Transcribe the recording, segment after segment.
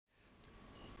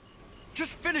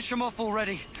Just finish him off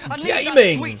already. I need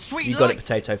Gaming! that sweet You got light. it,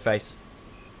 Potato Face.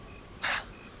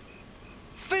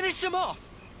 Finish him off.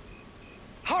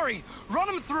 Hurry, run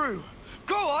him through.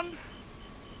 Go on.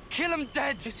 Kill him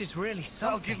dead. This is really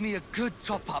something. That'll give me a good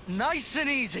top-up, nice and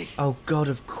easy. Oh God,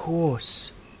 of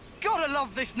course. Gotta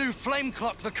love this new flame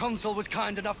clock the console was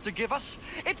kind enough to give us.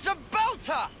 It's a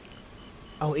belter.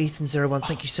 Oh, Ethan01,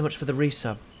 thank you so much for the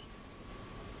resub.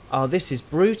 Oh, this is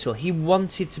brutal. He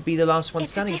wanted to be the last one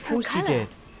standing. Of course he did.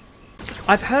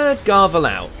 I've heard Garvel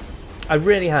out. I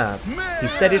really have. He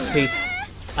said his piece.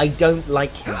 I don't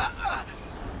like him.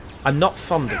 I'm not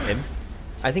fond of him.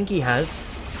 I think he has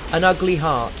an ugly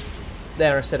heart.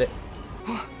 There, I said it.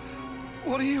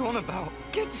 What are you on about?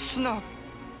 Get snuffed.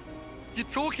 You're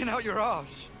talking out your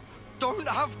ass. Don't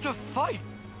have to fight.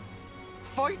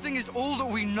 Fighting is all that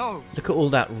we know. Look at all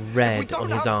that red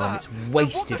on his arm. It's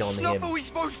wasted on him. What the snuff are we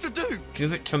supposed to do?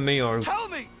 Give it to me or... Tell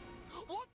me!